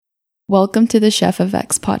Welcome to the Chef of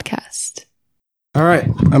X podcast. All right,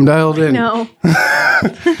 I'm dialed in. No.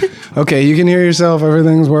 Okay, you can hear yourself.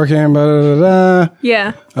 Everything's working. Blah, blah, blah, blah.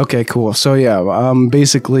 Yeah. Okay, cool. So yeah,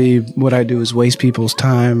 basically what I do is waste people's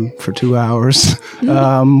time for 2 hours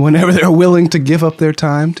whenever they're willing to give up their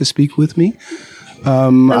time to speak with me. I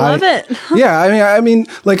love it. Yeah, I mean,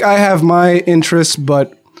 like I have my interests,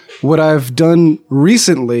 but what I've done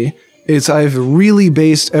recently is I've really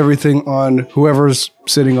based everything on whoever's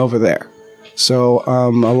sitting over there. So a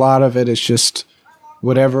lot of it is just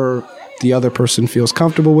whatever the other person feels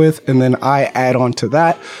comfortable with, and then I add on to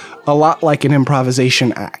that, a lot like an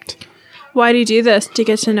improvisation act. Why do you do this? To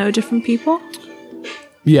get to know different people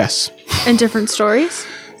Yes. and different stories?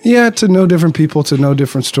 Yeah, to know different people, to know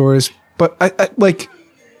different stories. But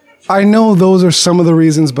I know those are some of the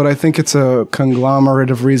reasons, but I think it's a conglomerate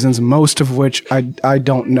of reasons, most of which I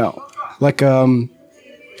don't know. Like, I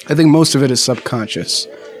think most of it is subconscious.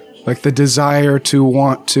 Like the desire to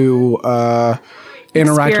want to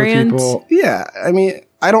interact with people. Yeah, I mean,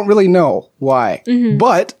 I don't really know why. Mm-hmm.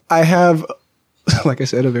 But I have, like I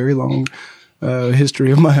said, a very long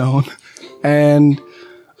history of my own. And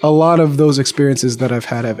a lot of those experiences that I've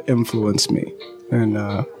had have influenced me and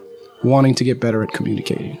wanting to get better at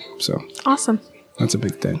communicating. So Awesome. that's a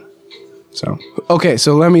big thing. So, okay,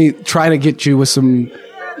 so let me try to get you with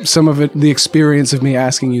some of it, the experience of me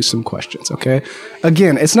asking you some questions, okay?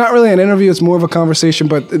 Again, it's not really an interview, it's more of a conversation,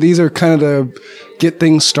 but these are kind of to get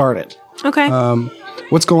things started. Okay.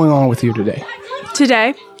 What's going on with you today?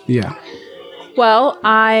 Today? Yeah. Well,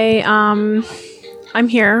 I'm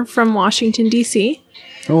here from Washington, D.C.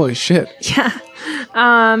 Holy shit. Yeah.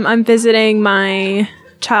 I'm visiting my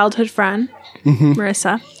childhood friend,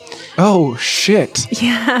 Marissa. Oh, shit.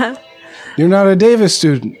 Yeah. You're not a Davis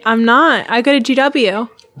student. I'm not. I go to GW.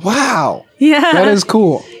 Wow. Yeah. That is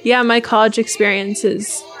cool. Yeah, my college experience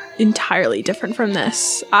is entirely different from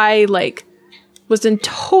this. I was in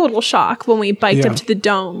total shock when we biked up to the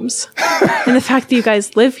domes. And the fact that you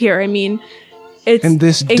guys live here, I mean, it's And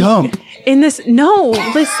this dump. In this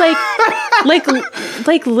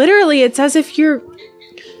like literally it's as if you're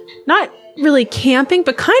not really camping,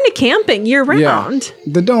 but kind of camping year round.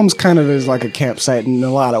 Yeah. The dome's kind of is like a campsite in a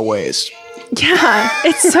lot of ways. Yeah,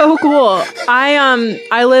 it's so cool.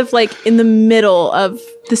 I live in the middle of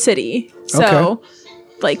the city. So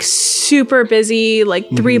super busy,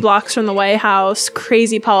 3 blocks from the White House,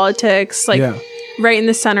 crazy politics, right in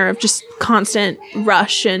the center of just constant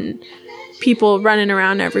rush and people running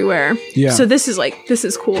around everywhere. Yeah. So this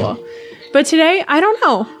is cool. But today, I don't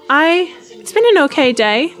know. It's been an okay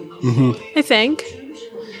day, I think.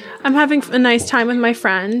 I'm having a nice time with my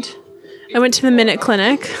friend. I went to the Minute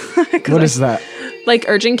Clinic. What is that?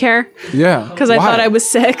 Urgent care. Yeah. Because I thought I was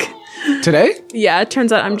sick. Today? Yeah, it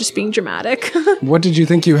turns out I'm just being dramatic. What did you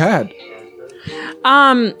think you had?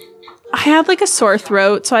 I had a sore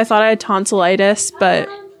throat, so I thought I had tonsillitis, but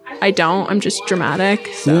I don't. I'm just dramatic.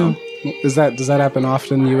 So. Yeah. Does that happen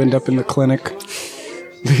often? You end up in the clinic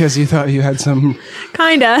because you thought you had some...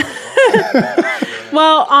 Kinda.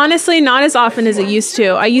 Well, honestly, not as often as it used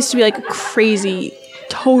to. I used to be a crazy,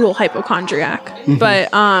 total hypochondriac. But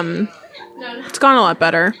it's gone a lot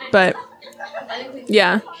better. But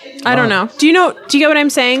yeah, I don't know. Do you get what I'm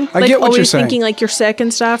saying? I get what you're saying. Always thinking you're sick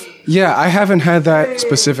and stuff. Yeah, I haven't had that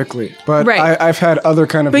specifically, but Right. I've had other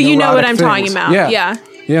kind of. But you know what I'm things. talking about. Yeah.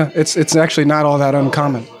 Yeah, it's actually not all that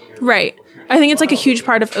uncommon. Right. I think it's a huge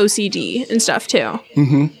part of OCD and stuff too.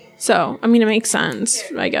 Mm-hmm. So, I mean, it makes sense,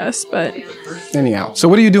 I guess, but... Anyhow, so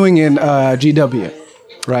what are you doing in GW,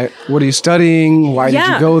 right? What are you studying? Why did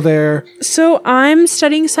you go there? So, I'm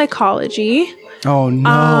studying psychology. Oh,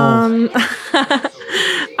 no.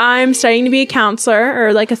 I'm studying to be a counselor or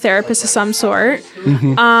a therapist of some sort.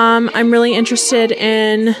 Mm-hmm. I'm really interested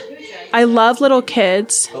in... I love little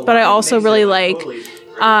kids, but I also really like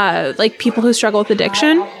people who struggle with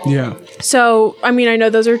addiction. Yeah. So, I mean, I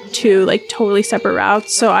know those are two totally separate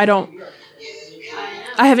routes. So I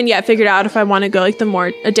haven't yet figured out if I want to go the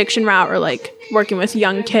more addiction route or working with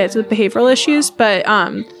young kids with behavioral issues. But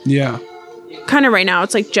yeah, kind of right now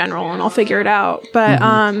it's general and I'll figure it out. But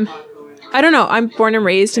I don't know. I'm born and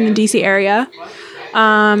raised in the DC area.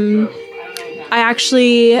 I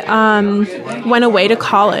actually went away to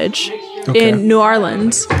college. Okay. In New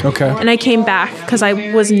Orleans. Okay. And I came back because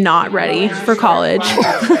I was not ready for college.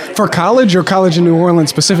 For college or college in New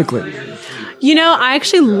Orleans specifically? I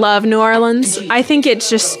actually love New Orleans. I think it's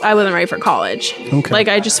just, I wasn't ready for college. Okay.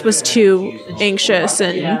 I just was too anxious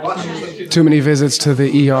and... Too many visits to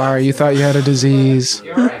the ER. You thought you had a disease.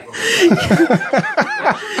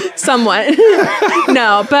 somewhat.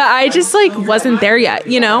 No, but I just like wasn't there yet,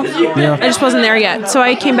 you know? Yeah. I just wasn't there yet. So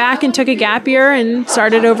I came back and took a gap year and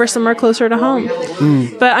started over somewhere closer to home.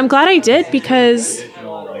 But I'm glad I did because,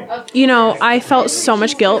 you know, I felt so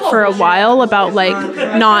much guilt for a while about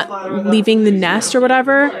like not leaving the nest or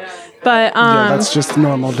whatever. But Yeah, that's just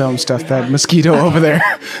normal dome stuff. That mosquito over there.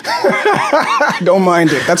 Don't mind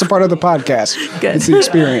it. That's a part of the podcast. Good. It's the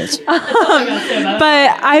experience.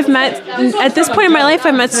 But I've met, at this point in my life,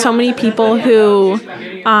 I've met so many people who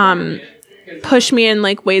push me in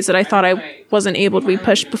like ways that I thought I wasn't able to be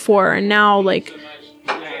pushed before. And now like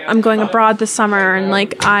I'm going abroad this summer and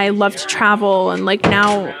like I love to travel. And like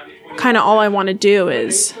now kind of all I want to do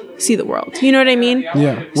is see the world. You know what I mean?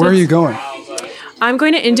 Yeah. Where are you going? I'm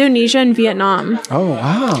going to Indonesia and Vietnam. Oh,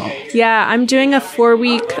 wow. Yeah, I'm doing a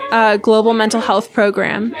 4-week global mental health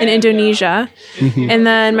program in Indonesia. And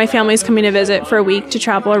then my family's coming to visit for a week to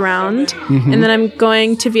travel around. And then I'm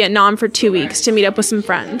going to Vietnam for 2 weeks to meet up with some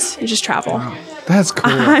friends and just travel. Wow. That's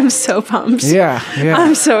cool. I'm so pumped. Yeah.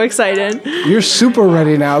 I'm so excited. You're super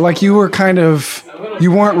ready now. Like you were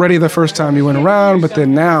you weren't ready the first time you went around, but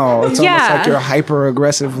then now it's almost like you're hyper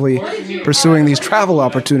aggressively pursuing these travel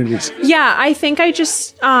opportunities. Yeah, I think I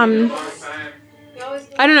just, I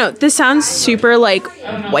don't know. This sounds super like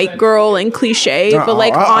white girl and cliche, but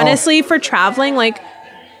like honestly for traveling, like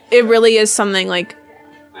it really is something like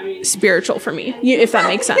spiritual for me, if that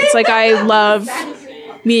makes sense. Like I love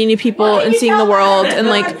meeting new people and seeing the world, and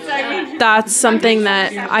like that's something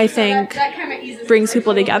that I think brings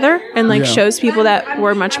people together and like shows people that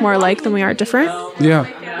we're much more alike than we are different. Yeah.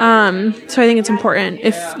 So I think it's important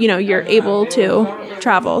if you know you're able to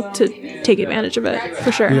travel to take advantage of it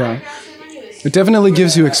for sure. Yeah. It definitely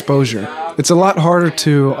gives you exposure. It's a lot harder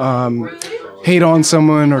to hate on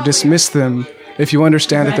someone or dismiss them if you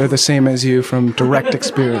understand that they're the same as you from direct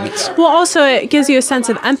experience. Well, also it gives you a sense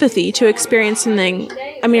of empathy to experience something.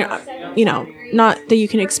 I mean, you know, not that you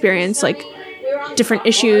can experience like different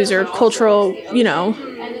issues or cultural, you know,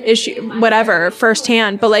 issue, whatever,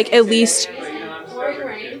 firsthand, but like at least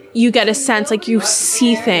you get a sense, like you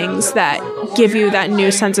see things that give you that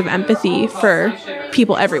new sense of empathy for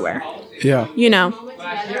people everywhere. Yeah. You know?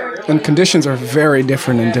 And conditions are very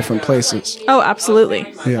different in different places. Oh, absolutely.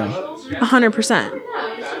 Yeah. 100%.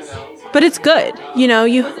 But it's good. You know,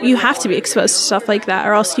 you have to be exposed to stuff like that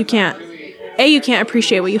or else you can't, A, you can't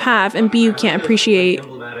appreciate what you have, and B, you can't appreciate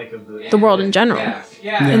the world in general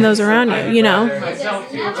and those around you, you know?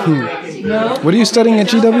 What are you studying at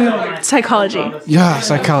GW? Psychology. Yeah,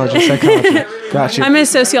 psychology. Gotcha. I'm a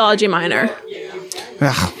sociology minor.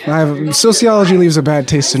 Sociology leaves a bad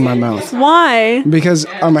taste in my mouth. Why? Because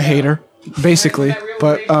I'm a hater, basically.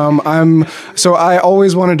 But I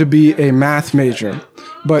always wanted to be a math major,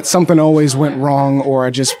 but something always went wrong, or I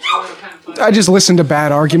just listened to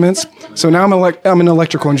bad arguments. So now I'm an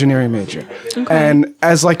electrical engineering major. Okay. And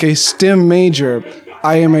as like a STEM major,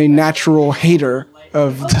 I am a natural hater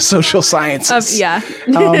of the social sciences.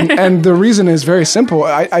 And the reason is very simple.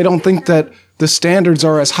 I don't think that the standards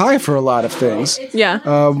are as high for a lot of things.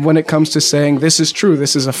 Yeah. When it comes to saying this is true,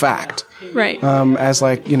 this is a fact. Right. As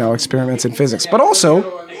like, you know, experiments in physics. But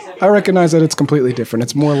also, I recognize that it's completely different.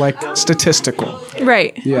 It's more like statistical.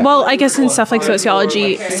 Right. Yeah. Well, I guess in stuff like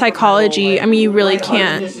sociology, psychology, I mean, you really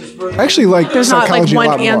can't. I actually like there's not like psychology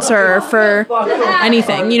one answer for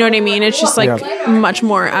anything. You know what I mean? It's just like much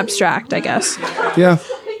more abstract, I guess. Yeah.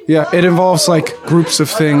 Yeah, it involves like groups of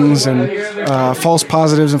things and false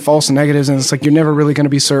positives and false negatives, and it's like you're never really going to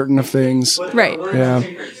be certain of things. Right. Yeah.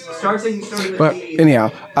 But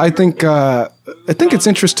anyhow, I think it's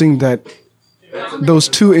interesting that those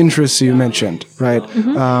two interests you mentioned, right?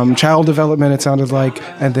 Mm-hmm. Child development, it sounded like,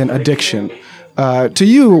 and then addiction. To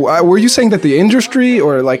you, were you saying that the industry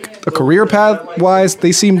or like a career path wise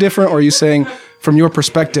they seem different, or are you saying from your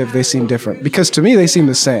perspective they seem different? Because to me they seem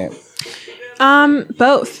the same.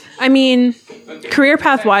 Both. I mean, career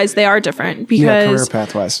path wise, they are different because career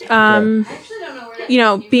path wise. You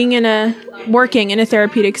know, working in a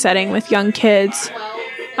therapeutic setting with young kids,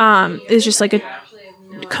 is just like a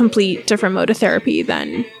complete different mode of therapy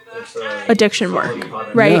than addiction work,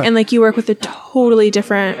 right? Yeah. And like you work with a totally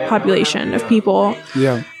different population of people.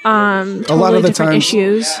 Yeah. Totally a lot of the time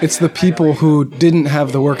issues. It's the people who didn't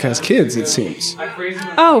have the work as kids, it seems.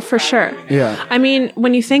 Oh, for sure. Yeah. I mean,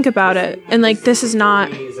 when you think about it, and like this is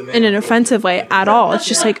not in an offensive way at all, it's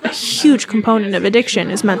just like a huge component of addiction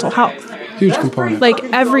is mental health. Huge component. Like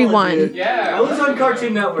everyone,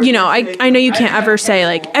 you know, I know you can't ever say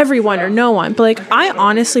like everyone or no one, but like I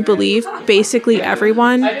honestly believe basically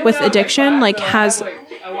everyone with addiction like has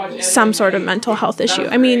some sort of mental health issue.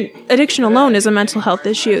 I mean, addiction alone is a mental health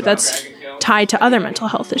issue. That's tied to other mental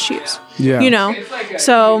health issues. Yeah. You know?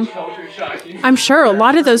 So I'm sure a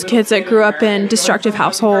lot of those kids that grew up in destructive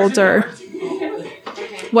households or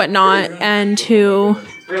whatnot, and who,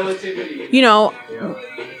 you know,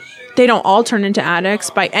 they don't all turn into addicts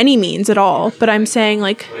by any means at all. But I'm saying,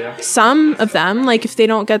 like, some of them, like, if they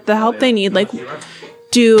don't get the help they need, like,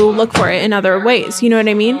 do look for it in other ways. You know what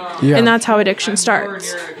I mean? Yeah. And that's how addiction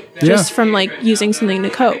starts. Just from, like, using something to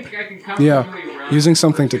cope. Yeah. Using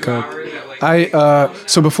something to cope.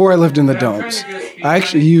 So before I lived in the Domes,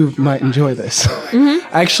 you might enjoy this. I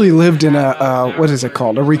actually lived in a what is it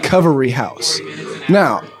called? A recovery house.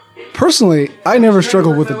 Now, personally, I never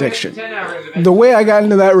struggled with addiction. The way I got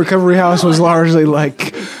into that recovery house was largely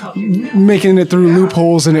like making it through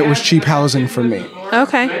loopholes, and it was cheap housing for me.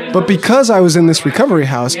 Okay. But because I was in this recovery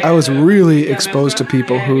house, I was really exposed to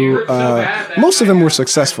people who, most of them were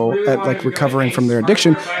successful at like recovering from their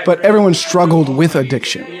addiction, but everyone struggled with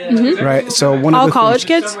addiction, right? So all college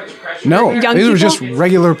kids? No, Young these were people? just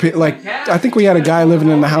regular people. Like, I think we had a guy living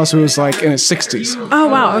in the house who was like in his 60s. Oh,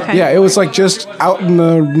 wow. Okay. Yeah, it was like just out in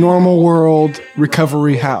the normal world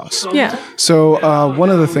recovery house. Yeah. So one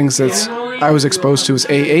of the things that I was exposed to was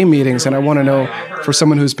AA meetings, and I want to know, for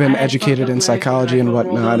someone who's been educated in psychology and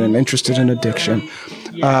whatnot and interested in addiction,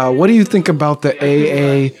 what do you think about the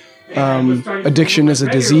AA addiction is a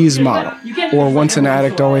disease model, or once an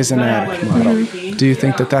addict, always an addict model? Do you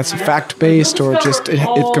think that that's fact-based, or just it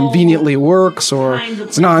conveniently works, or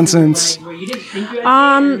it's nonsense?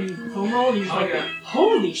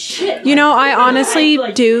 Holy shit. You know, I honestly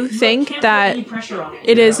do think that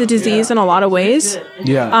it is a disease in a lot of ways.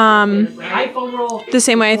 Yeah. The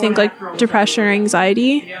same way I think like depression or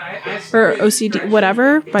anxiety or OCD,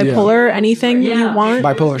 whatever, bipolar, anything you want.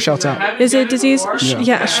 Bipolar, shouts out. Is it a disease?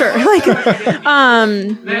 Yeah, sure. Like,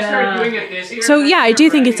 so yeah, I do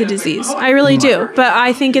think it's a disease. I really do. But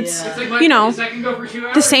I think it's, you know,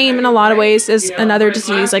 the same in a lot of ways as another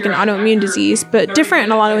disease, like an autoimmune disease, but different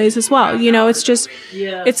in a lot of ways as well. You know, it's just,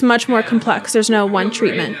 it's much more complex. There's no one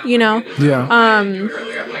treatment, you know? Yeah.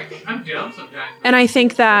 And I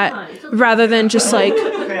think that rather than just like,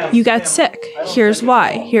 you got sick, here's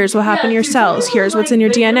why, here's what happened to your cells, here's what's in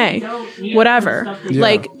your DNA, whatever. Yeah.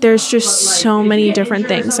 Like, there's just so many different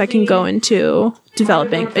things that can go into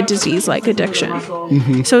developing a disease like addiction.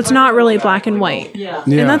 So it's not really black and white.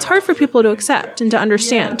 And that's hard for people to accept and to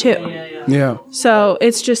understand too. Yeah. So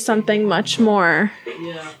it's just something much more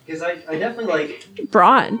Because I definitely like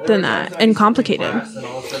broad than that and complicated.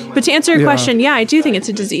 But to answer your question, yeah, I do think it's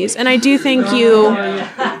a disease, and I do think you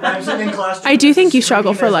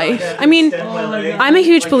struggle for life. I mean, I'm a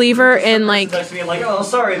huge believer in like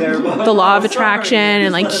the law of attraction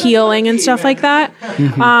and like healing and stuff like that.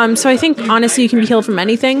 So I think honestly you can be healed from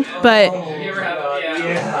anything, but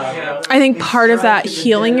I think part of that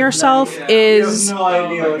healing yourself is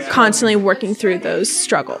constantly working through those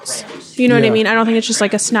struggles. You know what I mean? I don't think it's just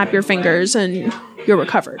like a snap your fingers and you're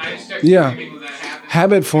recovered. Yeah.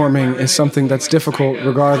 Habit forming is something that's difficult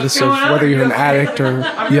regardless of whether you're an addict or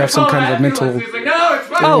you have some kind of a mental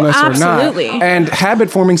illness or not. And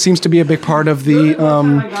habit forming seems to be a big part of the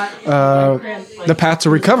path to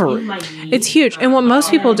recovery. It's huge. And what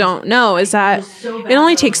most people don't know is that it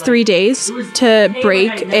only takes 3 days to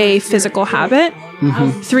break a physical habit.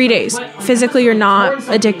 3 days. Physically, you're not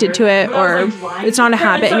addicted to it, or it's not a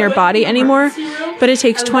habit in your body anymore. But it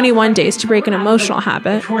takes 21 days to break an emotional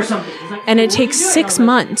habit. And it takes 6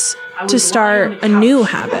 months to start a new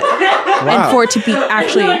habit. And for it to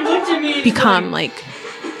become like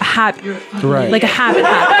a habit. Right. Like a habit.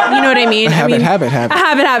 You know what I mean? A habit. A habit.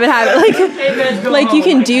 Like you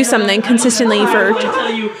can do something consistently for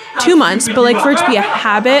 2 months, but like for it to be a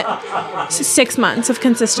habit, 6 months of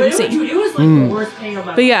consistency.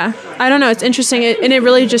 But yeah, I don't know. It's interesting. And it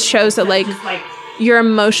really just shows that like your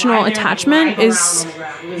emotional attachment is,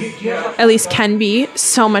 at least can be,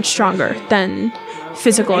 so much stronger than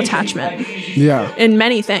physical attachment. Yeah. In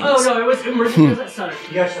many things.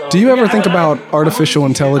 Do you ever think about artificial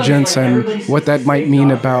intelligence and what that might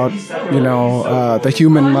mean about, the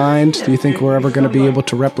human mind? Do you think we're ever going to be able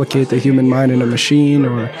to replicate the human mind in a machine?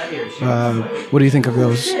 Or what do you think of the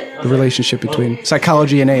relationship between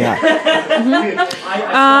psychology and AI?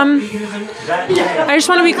 I just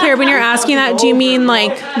want to be clear, when you're asking that, do you mean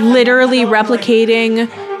like literally replicating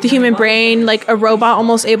the human brain, like a robot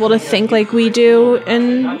almost able to think like we do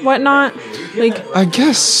and whatnot? Like, I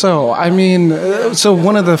guess so. I mean, so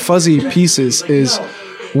one of the fuzzy pieces is,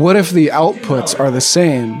 what if the outputs are the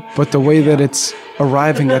same, but the way that it's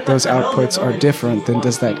arriving at those outputs are different? Then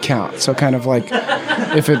does that count? So kind of like,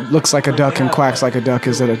 if it looks like a duck and quacks like a duck,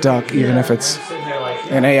 is it a duck, even if it's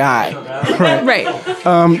an AI? right.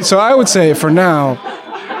 So I would say for now,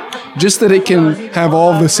 just that it can have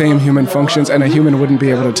all the same human functions and a human wouldn't be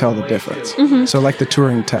able to tell the difference. So like the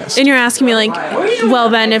Turing test. And you're asking me like, well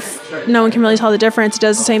then if no one can really tell the difference, it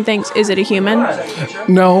does the same things, is it a human?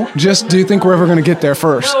 No, just do you think we're ever going to get there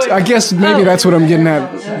first? I guess maybe that's what I'm getting at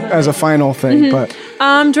as a final thing. But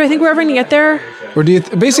Do I think we're ever going to get there? or do you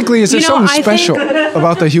basically is there something I special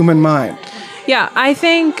about the human mind? Yeah, I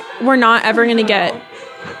think we're not ever going to get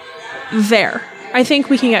there. I think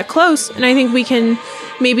we can get close, and I think we can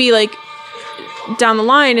maybe like down the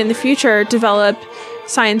line in the future develop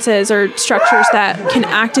sciences or structures that can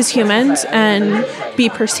act as humans and be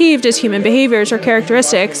perceived as human behaviors or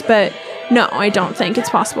characteristics. But no, I don't think it's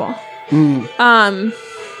possible. And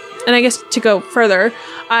I guess to go further,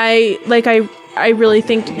 I really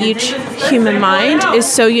think each human mind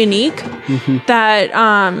is so unique that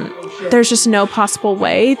there's just no possible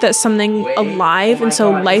way that something alive and so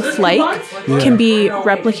lifelike can be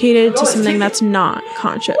replicated to something that's not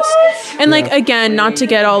conscious. And like, again, not to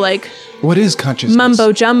get all like What is consciousness?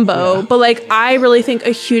 mumbo jumbo, but like I really think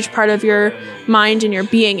a huge part of your mind and your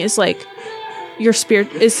being is like your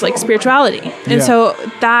spirit is like spirituality. And so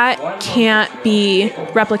that can't be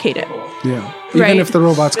replicated. Yeah. Even Right. if the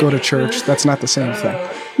robots go to church, that's not the same thing.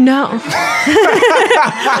 No.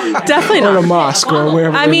 Definitely Or not. a mosque or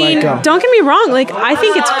wherever I they mean, might go. don't get me wrong. Like, I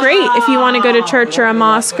think it's great if you want to go to church or a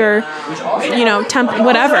mosque or, you know, temple,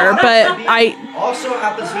 whatever. But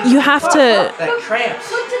you have to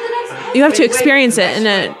experience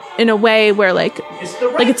it in a way where like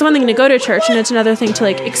it's one thing to go to church and it's another thing to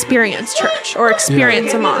like experience church or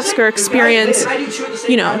experience a mosque or experience,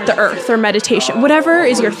 you know, the earth or meditation, whatever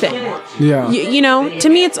is your thing. Yeah. You know, to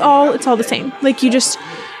me, it's all the same. Like it's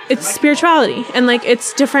spirituality, and like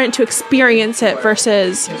it's different to experience it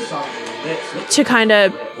versus to kind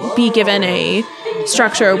of be given a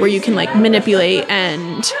structure where you can like manipulate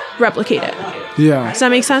and replicate it. Yeah. Does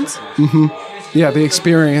that make sense? Yeah, the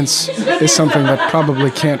experience is something that probably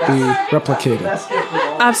can't be replicated.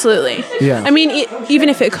 Absolutely. Yeah. I mean, even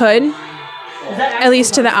if it could, at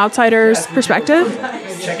least to the outsider's perspective,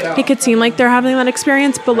 it could seem like they're having that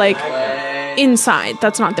experience, but like inside,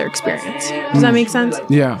 that's not their experience. Does that make sense?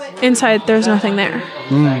 Yeah. Inside, there's nothing there.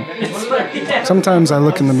 Sometimes I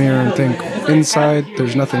look in the mirror and think, inside,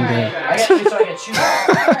 there's nothing there.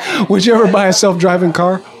 Would you ever buy a self-driving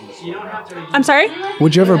car? I'm sorry?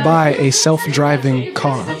 Would you ever buy a self-driving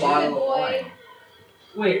car?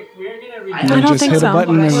 Wait, I don't Just think hit a so.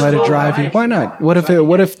 button and let it drive you. Why not? What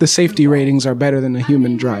if the safety ratings are better than a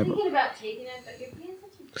human driver?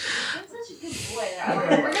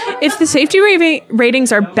 If the safety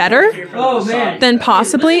ratings are better, then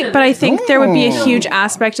possibly, but I think there would be a huge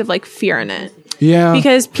aspect of like fear in it Yeah.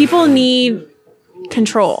 because people need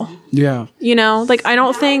control. Yeah. You know, like I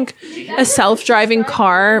don't think a self-driving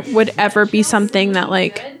car would ever be something that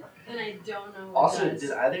like, Also, did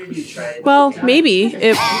either of you try? well, maybe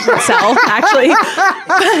it would sell actually.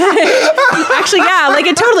 Actually, yeah, like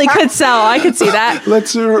it totally could sell. I could see that.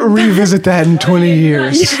 Let's revisit that in 20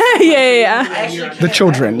 years. Yeah. The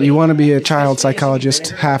children. You want to be a child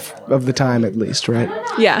psychologist half of the time at least, right?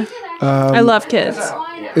 Yeah. I love kids.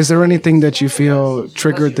 Is there anything that you feel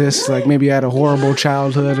triggered this? Like maybe you had a horrible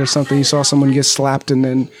childhood or something. You saw someone get slapped and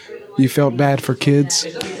then you felt bad for kids?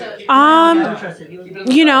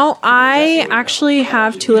 You know, I actually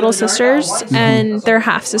have two little sisters and they're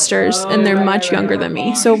half sisters and they're much younger than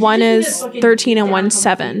me. So one is 13 and one's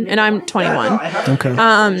 7 and I'm 21. Okay.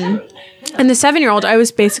 And the 7-year-old, I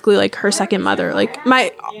was basically like her second mother. Like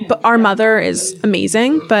our mother is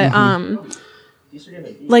amazing, but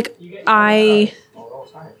like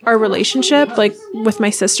our relationship, like with my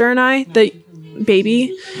sister and I, the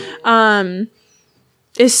baby,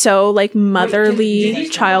 is so like motherly,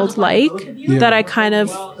 childlike that I kind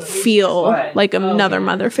of feel like another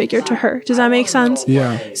mother figure to her. Does that make sense?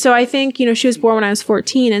 Yeah. So I think, you know, she was born when I was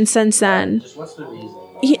 14, and since then,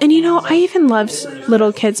 and you know, I even loved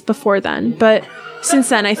little kids before then, but since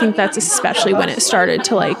then, I think that's especially when it started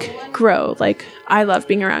to like grow. Like I love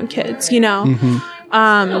being around kids, you know? But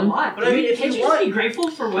I mean, if you want, be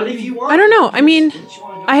grateful for what you want. I don't know. I mean,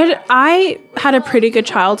 I had a pretty good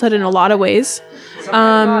childhood in a lot of ways.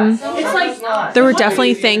 There were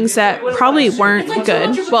definitely things that probably weren't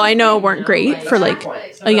good. Well, I know weren't great for like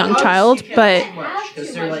a young child, but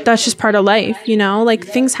that's just part of life, you know? Like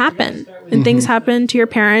things happen, and things happen to your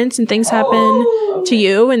parents, and things happen to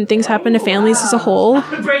you, and things happen to families as a whole.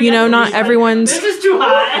 You know, not everyone's, This is too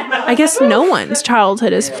hot. I guess no one's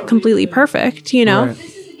childhood is completely perfect, you know?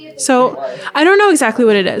 Right. So I don't know exactly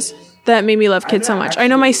what it is that made me love kids so much. I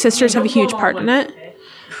know my sisters have a huge part in it.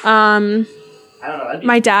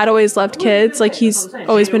 my dad always loved kids. Like he's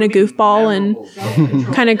always been a goofball, and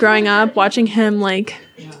kind of growing up watching him like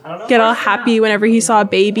get all happy whenever he saw a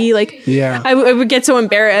baby. Like I would get so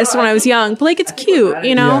embarrassed when I was young, but like it's cute,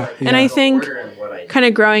 you know? Yeah. And I think kind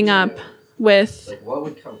of growing up with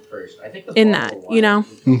in that, you know?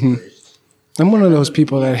 I'm one of those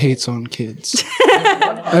people that hates on kids.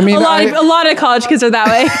 I mean, a lot of college kids are that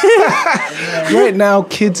way. Right now,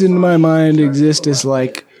 kids in my mind exist as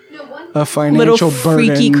like a financial Little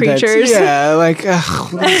burden. freaky creatures. Like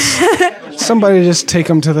somebody just take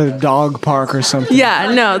them to the dog park or something.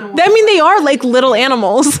 Yeah, no. I mean, they are like little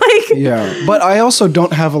animals. Like Yeah, but I also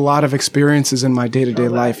don't have a lot of experiences in my day-to-day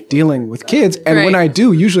life dealing with kids, and when I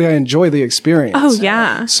do, usually I enjoy the experience. Oh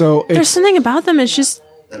yeah. So there's something about them. It's just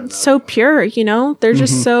so pure, you know? They're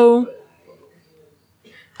just so,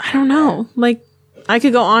 I don't know. Like, I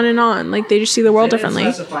could go on and on. Like, they just see the world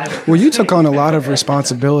differently. Well, you took on a lot of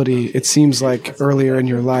responsibility, it seems like, earlier in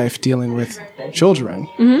your life dealing with children.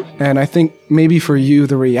 And I think maybe for you,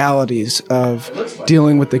 the realities of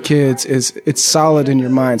dealing with the kids it's solid in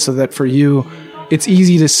your mind, so that for you, it's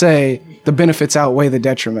easy to say the benefits outweigh the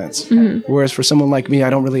detriments. Whereas for someone like me, I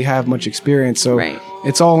don't really have much experience. So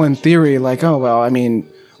it's all in theory, like, oh, well, I mean,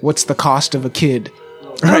 what's the cost of a kid?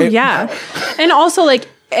 Right? Oh, yeah. And also, like,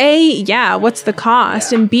 A, yeah, what's the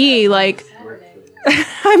cost? And B, like,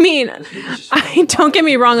 I mean, don't get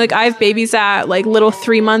me wrong. Like, I have babies at like little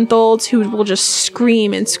 3-month-olds who will just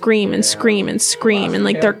scream and scream and scream and scream. And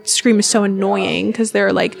like, their scream is so annoying because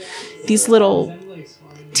they're like these little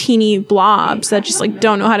teeny blobs that just like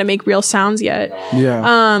don't know how to make real sounds yet. Yeah.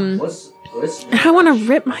 I want to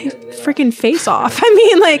rip my freaking face off. I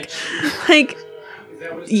mean, like,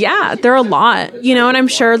 yeah, they're a lot, you know, and I'm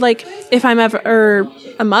sure like if I'm ever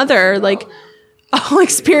a mother, like I'll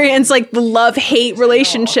experience like the love-hate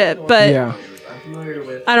relationship, but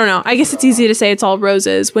I don't know. I guess it's easy to say it's all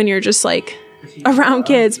roses when you're just like around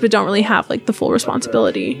kids, but don't really have like the full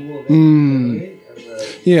responsibility.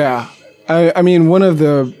 Yeah. I mean, one of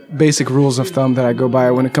the basic rules of thumb that I go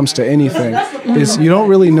by when it comes to anything is you don't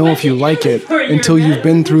really know if you like it until you've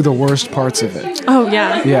been through the worst parts of it. Oh,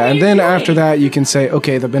 yeah. Yeah, and then after that, you can say,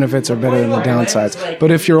 okay, the benefits are better than the downsides. But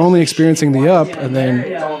if you're only experiencing the up and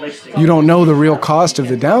then you don't know the real cost of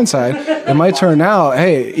the downside, it might turn out,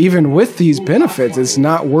 hey, even with these benefits, it's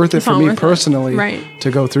not worth it for me personally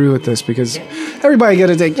to go through with this, because everybody got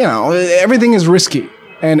to take, you know, everything is risky.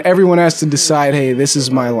 And everyone has to decide, hey, this is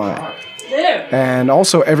my line. And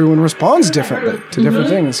also, everyone responds differently to different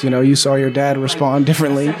things. You know, you saw your dad respond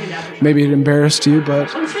differently. Maybe it embarrassed you, but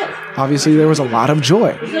obviously there was a lot of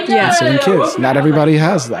joy in seeing kids. Not everybody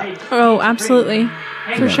has that. Oh, absolutely.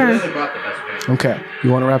 For sure. Okay.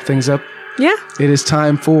 You want to wrap things up? Yeah. It is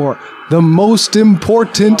time for the most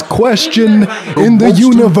important question in the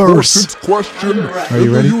universe. Are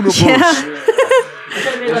you ready? Yeah.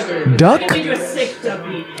 Duck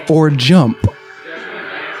or jump?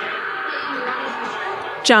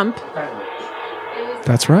 Jump.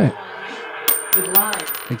 That's right.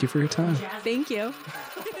 Thank you for your time. Thank you.